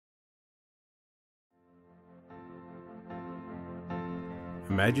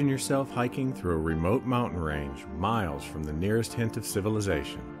Imagine yourself hiking through a remote mountain range miles from the nearest hint of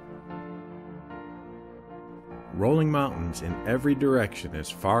civilization. Rolling mountains in every direction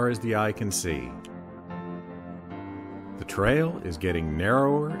as far as the eye can see. The trail is getting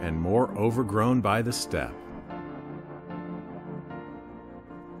narrower and more overgrown by the step.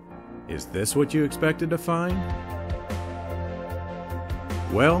 Is this what you expected to find?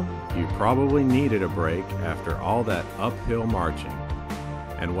 Well, you probably needed a break after all that uphill marching.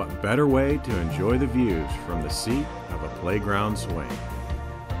 And what better way to enjoy the views from the seat of a playground swing?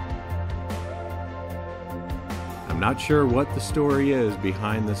 I'm not sure what the story is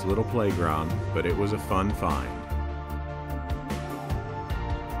behind this little playground, but it was a fun find.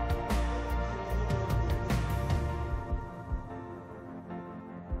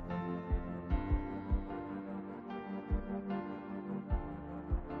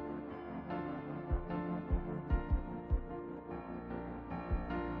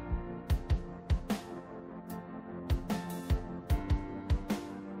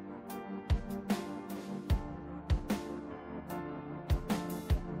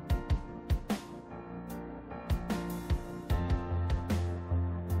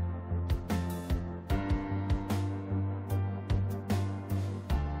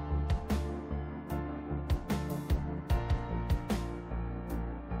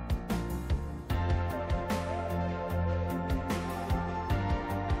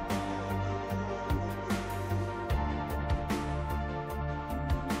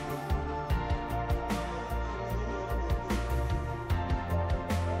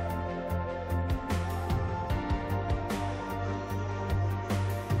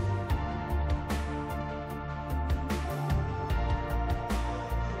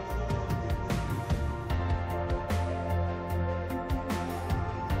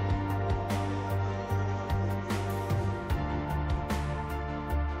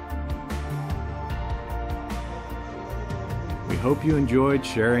 We hope you enjoyed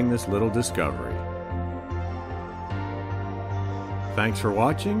sharing this little discovery. Thanks for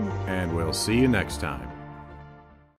watching, and we'll see you next time.